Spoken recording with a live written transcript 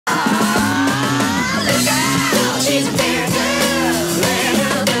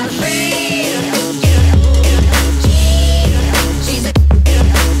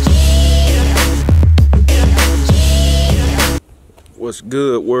What's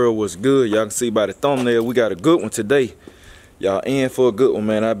good, world? What's good? Y'all can see by the thumbnail we got a good one today. Y'all in for a good one,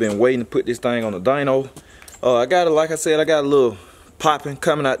 man. I've been waiting to put this thing on the dyno. I got it, like I said, I got a little popping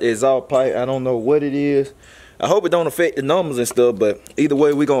coming out the exhaust pipe. I don't know what it is. I hope it don't affect the numbers and stuff, but either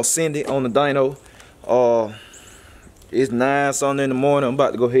way we gonna send it on the dyno. It's 9 something in the morning. I'm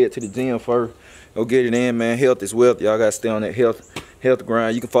about to go head to the gym first. Go get it in, man. Health is wealth. Y'all gotta stay on that health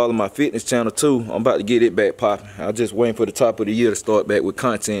grind. You can follow my fitness channel too. I'm about to get it back popping. I'm just waiting for the top of the year to start back with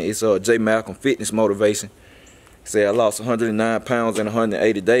content. It's J Malcolm Fitness Motivation. Say I lost 109 pounds in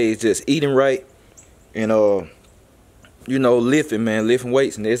 180 days just eating right and you know, lifting, man, lifting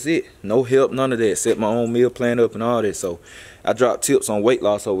weights, and that's it. No help, none of that. Set my own meal plan up and all that. So I dropped tips on weight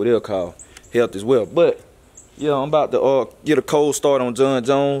loss over there called Health as Well. But yeah, I'm about to get a cold start on John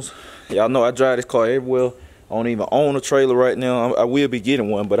Jones. Y'all know I drive this car everywhere. I don't even own a trailer right now. I will be getting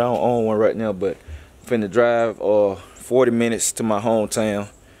one, but I don't own one right now. But I'm finna drive 40 minutes to my hometown.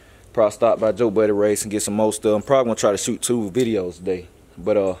 Probably stop by Joe Buddy Race and get some more stuff. I'm probably gonna try to shoot 2 videos today.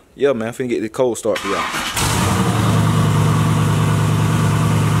 But yeah, man, I'm finna get the cold start for y'all.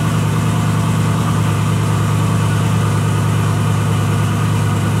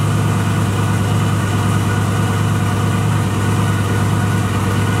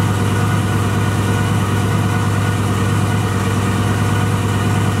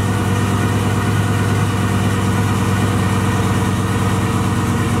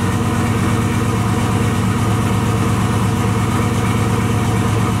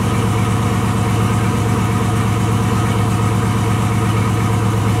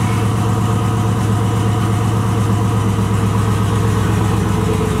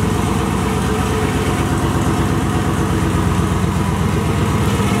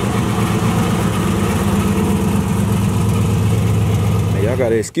 I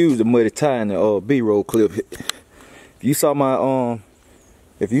gotta excuse the muddy tie in the B-roll clip. If you saw my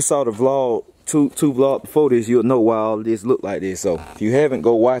if you saw the vlog, two vlogs before this, you'll know why all this look like this. So if you haven't,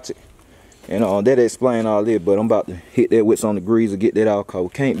 go watch it. And that explain all this. But I'm about to hit that with some degrees to get that out, cause we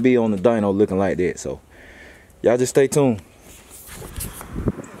can't be on the dyno looking like that. So y'all just stay tuned.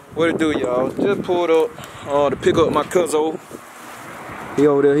 What it do, y'all? Just pulled up to pick up my cousin. He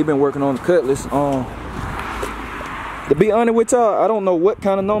over there. He been working on the Cutlass. To be honest with y'all, I don't know what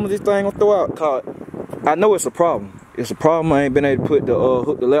kind of number this thing gonna throw out. Cause I know it's a problem. It's a problem. I ain't been able to put the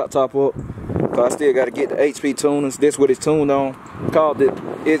hook the laptop up. Cause I still gotta get the HP tuners. That's what it's tuned on. Cause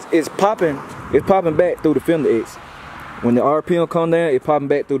it's popping. It's popping back through the fender X. When the RPM come down, it's popping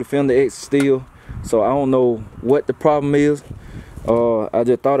back through the fender X still. So I don't know what the problem is. I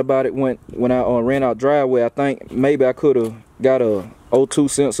just thought about it when I ran out driveway. I think maybe I could have got a O2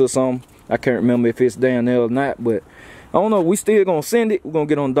 sensor or something. I can't remember if it's down there or not, but I don't know. We still gonna send it. We're gonna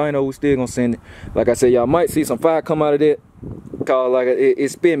get on dyno. We still gonna send it. Like I said, y'all might see some fire come out of that. Cause like it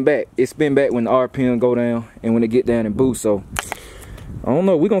spin back. It spin back when the RPM go down and when it get down and boost. So I don't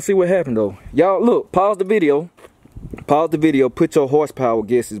know. We're gonna see what happened though. Y'all look. Pause the video. Pause the video. Put your horsepower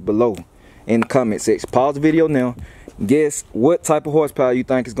guesses below in the comment section. Pause the video now. Guess what type of horsepower you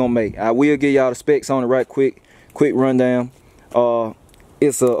think it's gonna make. I will give y'all the specs on it right quick. Quick rundown.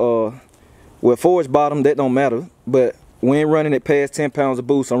 It's a well, forged bottom, that don't matter, but we ain't running it past 10 pounds of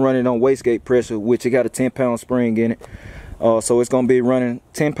boost. I'm running it on wastegate pressure, which it got a 10-pound spring in it. So it's gonna be running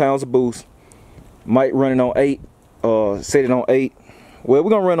 10 pounds of boost. Might run it on 8, set it on 8. Well, we're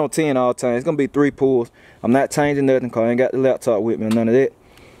gonna run on 10 all the time. It's gonna be 3 pulls. I'm not changing nothing cause I ain't got the laptop with me or none of that.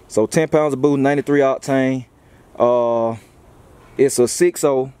 So 10 pounds of boost, 93 octane. It's a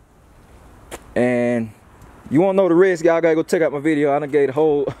 6.0. And you wanna know the rest, y'all gotta go check out my video. I done gave the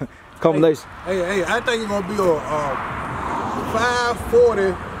whole combination. Hey, I think it's gonna be a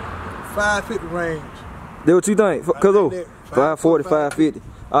 540, 550 range. That what you think? Cuzzo? 540, 550.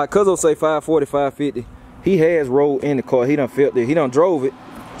 Alright, Cuzzo say 540, 550. He has rolled in the car. He done felt it. He done drove it.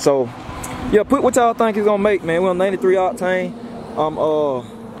 So, yeah, put what y'all think it's gonna make, man. We're on 93 octane. I'm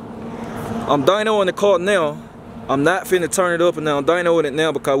dynoing the car now. I'm not finna turn it up and down. I'm dynoing it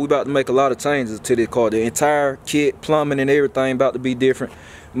now because we about to make a lot of changes to this car. The entire kit, plumbing and everything about to be different.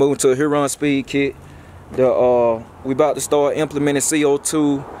 Moving to a HURON speed kit. We about to start implementing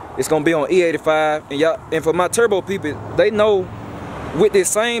CO2. It's gonna be on E85, and for my turbo people, they know with this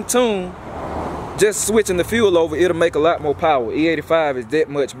same tune, just switching the fuel over, it'll make a lot more power. E85 is that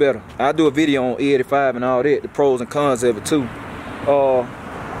much better. I'll do a video on E85 and all that, the pros and cons of it too.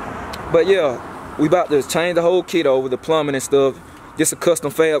 But yeah, we about to change the whole kit over, the plumbing and stuff. Just a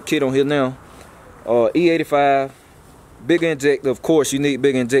custom fab kit on here now. E85. Bigger injector, of course you need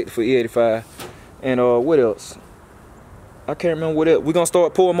bigger injector for E85. And what else? I can't remember what else. We're gonna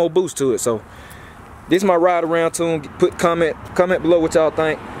start pouring more boost to it. So This is my ride around tune. Put comment below what y'all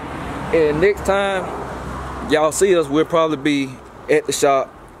think. And next time y'all see us, we'll probably be at the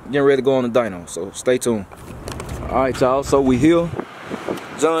shop getting ready to go on the dyno. So stay tuned. Alright y'all, so we here.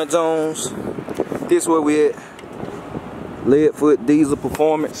 John Jones. This where we at. Leadfoot Diesel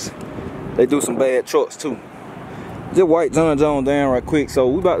Performance. They do some bad trucks too. Just wipe John Jones down right quick. So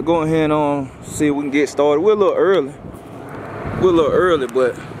we about to go ahead and see if we can get started. We're a little early.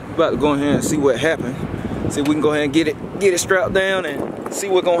 But we about to go ahead and see what happened. See if we can go ahead and get it strapped down and see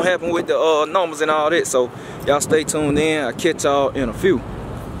what's gonna happen with the numbers and all that. So y'all stay tuned in. I'll catch y'all in a few.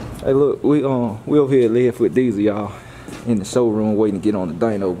 Hey look, we over here at Leadfoot Diesel, y'all, in the showroom waiting to get on the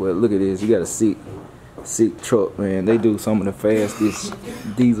dyno. But look at this, you got a sick truck, man. They do some of the fastest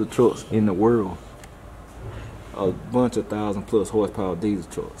diesel trucks in the world. A bunch of 1,000+ horsepower diesel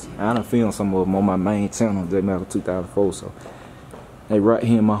trucks. I done filmed some of them on my main channel, J Matter 2004. So they right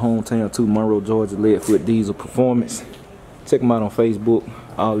here in my hometown too, Monroe, Georgia. Leadfoot Diesel Performance. Check them out on Facebook.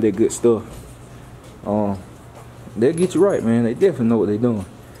 All that good stuff. They'll get you right, man. They definitely know what they're doing.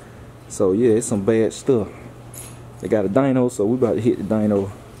 So yeah, it's some bad stuff. They got a dyno, so we about to hit the dyno.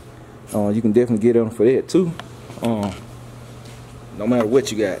 You can definitely get on for that too. No matter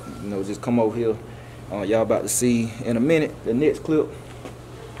what you got, you know, just come over here. Y'all about to see in a minute the next clip.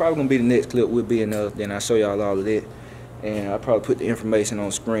 Probably gonna be the next clip. Will be enough. Then I'll show y'all all of that, and I'll probably put the information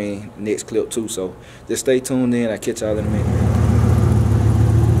on screen next clip too. So just stay tuned in. I'll catch y'all in a minute.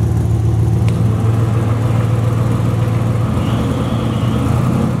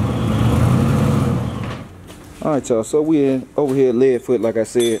 Alright y'all, so we over here at Leadfoot, like I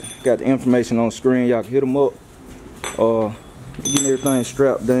said. Got the information on the screen. Y'all can hit them up. Getting everything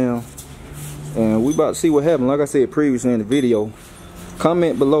strapped down. And we about to see what happened. Like I said previously in the video,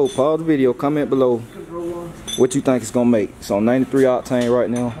 comment below, pause the video, comment below what you think it's gonna make. It's on 93 octane right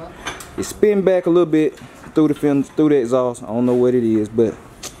now. It's spinning back a little bit through the exhaust. I don't know what it is, but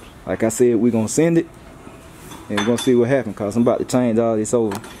like I said, we're gonna send it and we're gonna see what happens, cause I'm about to change all this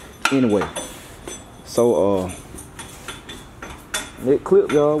over anyway. So that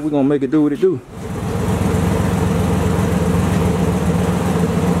clip, y'all, we're gonna make it do what it do.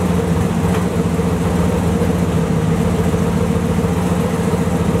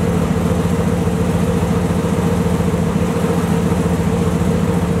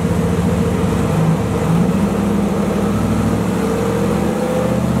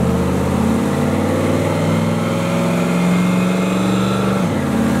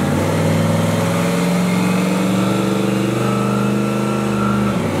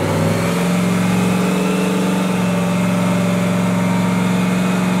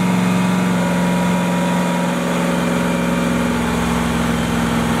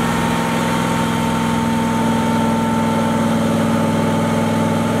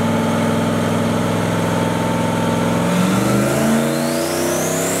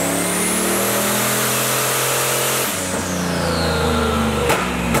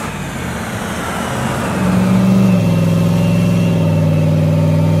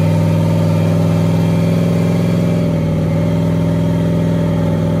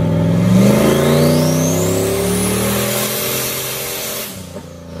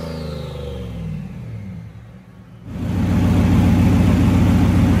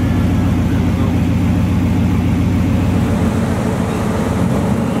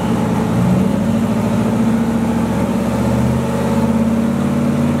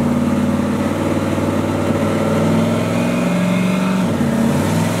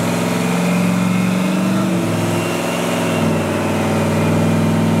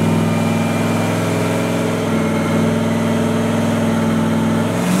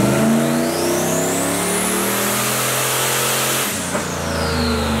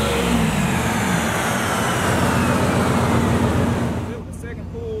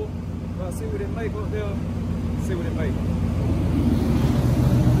 See what it makes.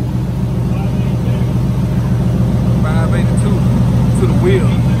 582 to the wheel.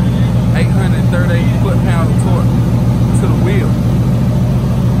 838 foot-pounds of torque to the wheel.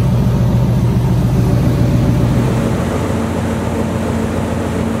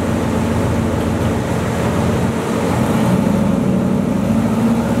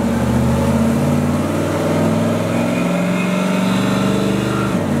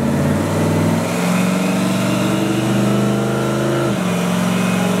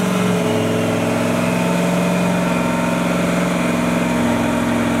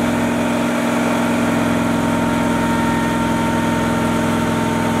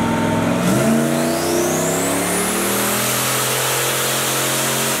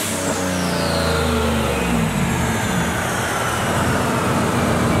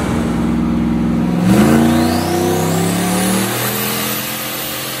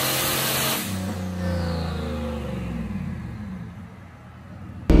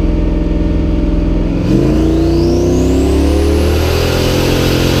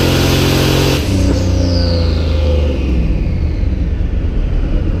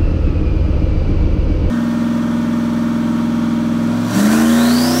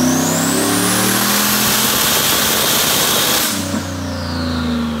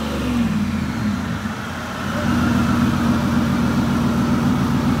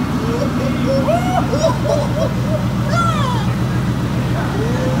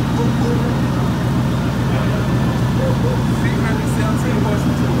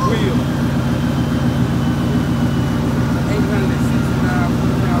 horses to the wheel. 869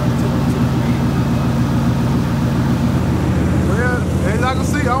 foot-pounds to the wheel. Well, as I can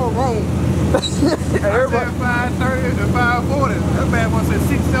see, I was wrong. I said 530 and 540. That bad one said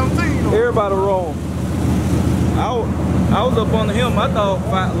 617. Everybody wrong. I was up under him. I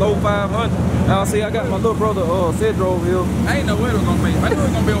thought low 500. Now see, I got my little brother Cedro over here. I ain't know what it was gonna make. I knew it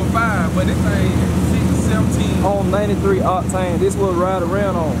was gonna be over 5, but this thing 617 on 93 octane. This will ride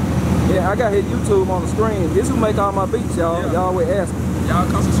around on. Yeah, I got his YouTube on the screen. This will make all my beats, y'all. Yeah. Y'all always ask me. Y'all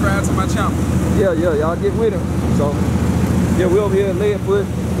come subscribe to my channel. Yeah, y'all get with him. So yeah, we over here at Leadfoot.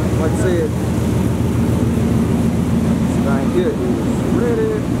 Like I said, this thing here is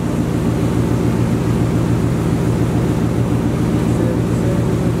ready.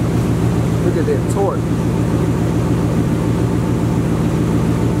 Look at that torque.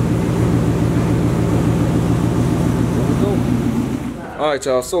 Alright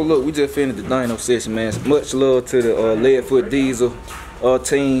y'all, so look, we just finished the dyno session, man. Much love to the Leadfoot Diesel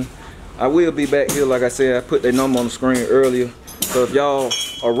team. I will be back here, like I said, I put their number on the screen earlier. So if y'all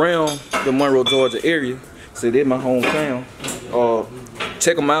around the Monroe, Georgia area, so they're my hometown,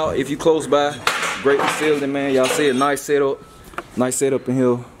 check them out if you close by. Great facility, man. Y'all see a nice setup. Nice setup in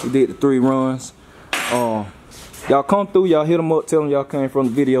here. We did the 3 runs. Y'all come through, y'all hit them up, tell them y'all came from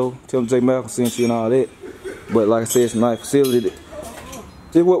the video, tell them J Malcolm sent you and all that. But like I said, it's a nice facility.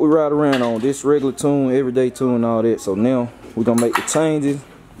 This is what we ride around on. This regular tune, everyday tune and all that. So now we're gonna make the changes,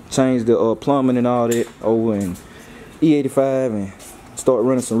 change the plumbing and all that over in E85 and start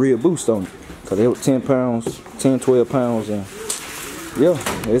running some real boost on it. Cause they were 10 pounds, 10, 12 pounds, and yeah,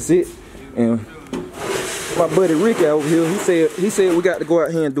 that's it. And my buddy Rick over here, he said we got to go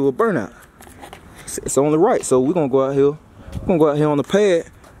out here and do a burnout. It's only right, so we're gonna go out here. We're gonna go out here on the pad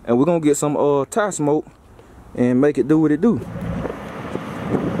and we're gonna get some tire smoke and make it do what it do.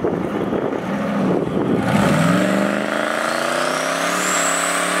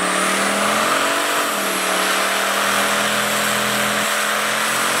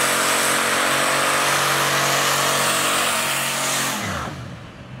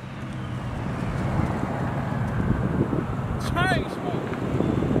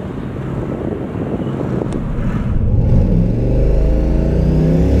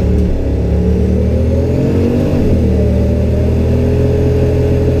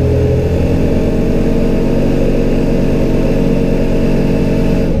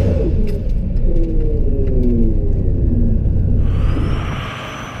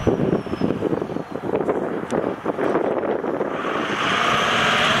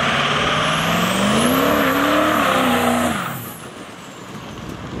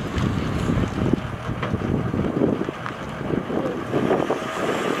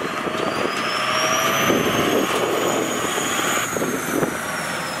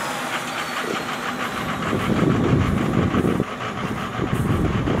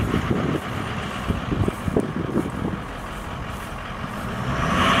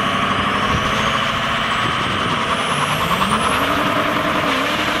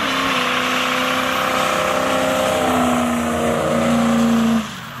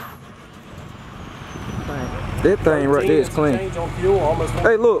 That thing right there is clean.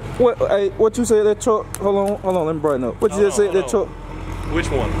 Hey, look, what you said that truck? Hold on, let me brighten up. What you just said that truck? Which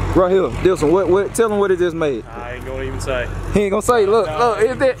one? Right here, this one. What? Tell him what it just made. I ain't gonna even say. He ain't gonna say. Look,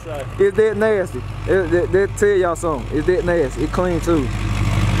 is that nasty? That tell y'all something. Is that nasty? It's clean too.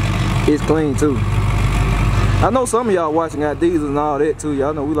 It's clean too. I know some of y'all watching got diesels and all that too.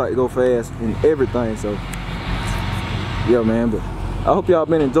 Y'all know we like to go fast and everything. So yeah, man. But I hope y'all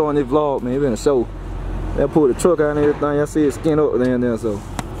been enjoying this vlog, man. It's been a show. They pulled the truck out and everything. Y'all see it skin up there. So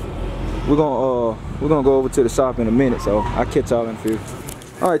we're gonna go over to the shop in a minute. So I'll catch y'all in a few.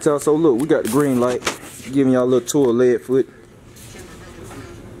 All right, y'all. So look, we got the green light. Giving y'all a little tour of Leadfoot.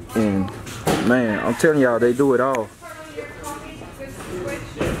 And man, I'm telling y'all, they do it all.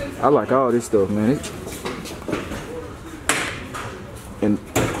 I like all this stuff, man. And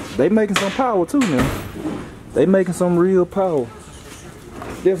they making some power too now. They making some real power.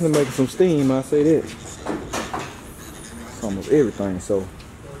 Definitely making some steam, I say that. Some of everything. So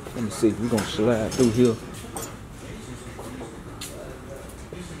let me see, we're gonna slide through here.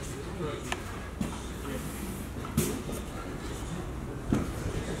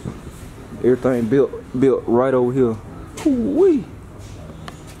 Everything built right over here. Ooh-wee.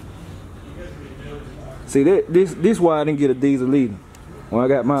 See this why I didn't get a diesel leader when I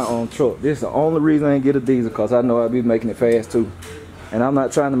got my own truck. This is the only reason I didn't get a diesel, cause I know I'd be making it fast too. And I'm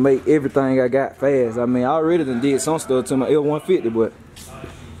not trying to make everything I got fast. I mean, I already done did some stuff to my L150, but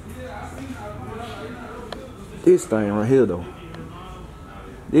this thing right here though,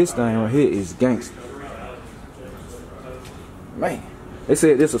 this thing right here is gangster. Man, they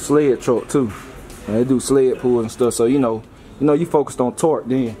said this a sled truck too. And they do sled pulls and stuff, so you know you focused on torque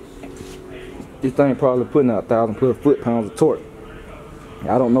then. This thing probably putting out 1,000+ foot-pounds of torque.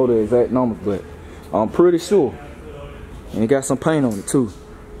 I don't know the exact numbers, but I'm pretty sure. And it got some paint on it too.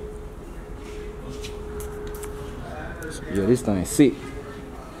 Yeah, this thing's sick.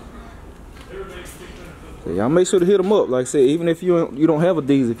 So y'all make sure to hit them up. Like I said, even if you don't have a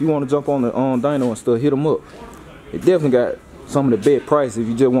diesel, if you want to jump on the Dyno and stuff, hit them up. It definitely got some of the best prices if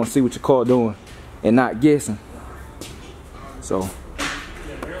you just want to see what your car doing and not guessing. So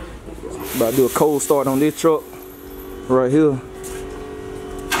about to do a cold start on this truck right here.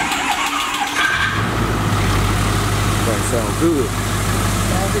 That sounds good.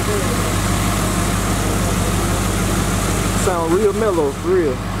 Sound real mellow, for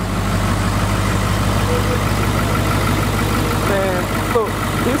real. Man, look,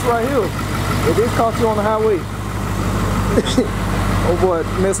 this right here, if this caught you on the highway, oh boy,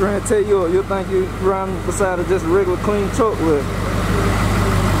 mess around and tell you'll think you riding beside of just a regular clean truck with.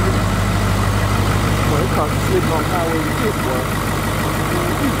 Boy, it caught you slipping on the highway with this, boy.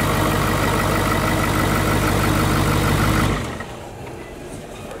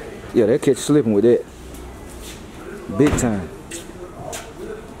 Yeah, they'll catch you slipping with that. Big time.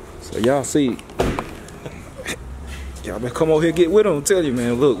 So y'all see, y'all better come over here get with them. I'm telling you,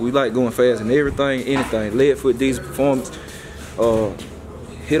 man, look, we like going fast and everything, anything. Lead foot diesel performance.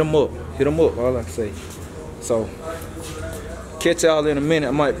 Hit them up, all I can say. So catch y'all in a minute.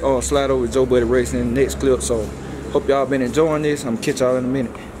 I might slide over to Joe Buddy Racing in the next clip. So hope y'all been enjoying this. I'm gonna catch y'all in a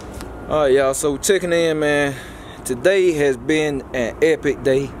minute. All right, y'all, so checking in, man. Today has been an epic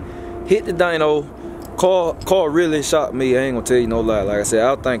day. Hit the dyno. Car really shocked me. I ain't gonna tell you no lie. Like I said,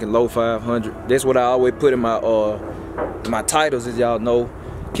 I was thinking low 500. That's what I always put in my titles, as y'all know,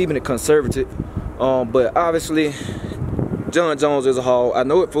 keeping it conservative. But obviously, John Jones is a haul. I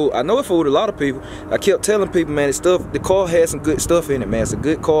know it fooled a lot of people. I kept telling people, man, the car has some good stuff in it, man. It's a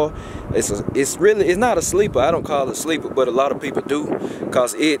good car. It's not a sleeper. I don't call it a sleeper, but a lot of people do,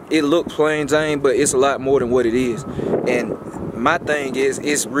 cause it looks plain Jane, but it's a lot more than what it is. And my thing is,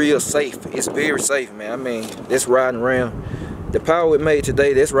 it's real safe. It's very safe, man. I mean, that's riding around. The power it made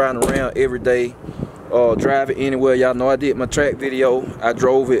today, that's riding around every day, driving anywhere. Y'all know I did my track video. I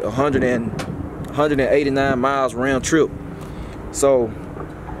drove it 189 miles round trip. So,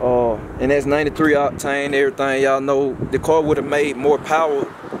 and that's 93 octane, everything. Y'all know the car would have made more power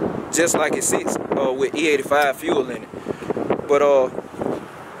just like it sits with E85 fuel in it. But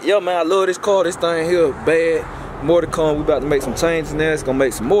yeah, man, I love this car. This thing here bad. More to come. We about to make some changes in there. It's gonna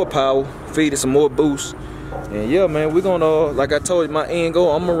make some more power, feed it some more boost. And yeah, man, we're gonna like I told you, my end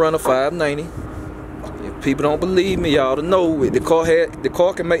goal, I'm gonna run a 590. If people don't believe me, y'all to know the car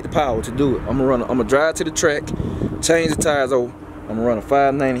can make the power to do it. I'm gonna drive to the track, change the tires over. I'm gonna run a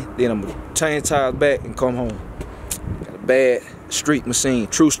 590, then I'm gonna change the tires back and come home. Got a bad street machine,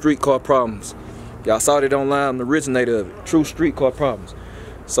 true street car problems. Y'all saw it online, I'm the originator of it. True street car problems.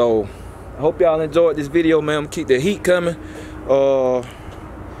 So I hope y'all enjoyed this video, man. I'm gonna keep the heat coming.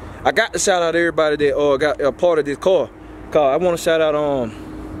 I got to shout out everybody that got a part of this car. I want to shout out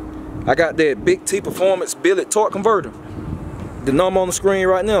I got that Big T Performance billet torque converter. The number on the screen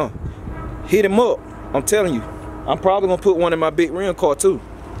right now. Hit him up. I'm telling you. I'm probably gonna put one in my big rim car too.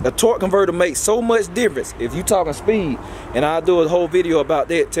 The torque converter makes so much difference if you talking speed, and I'll do a whole video about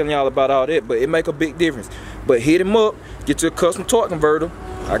that, telling y'all about all that, but it make a big difference. But hit him up, get your custom torque converter.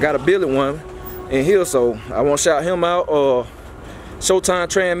 I got a billet one in here, so I want to shout him out. Showtime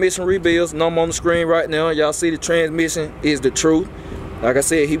transmission rebuilds, number on the screen right now. Y'all see the transmission is the truth. Like I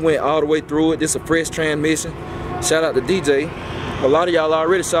said, he went all the way through it. This is a fresh transmission. Shout out to DJ. A lot of y'all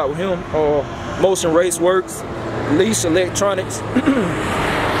already shot with him. Motion RACEWORKS, LEASH Electronics,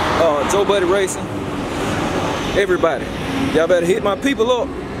 Joe Buddy Racing, everybody. Y'all better hit my people up.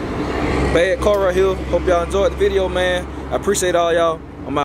 Bad car right here. Hope y'all enjoyed the video, man. I appreciate all y'all.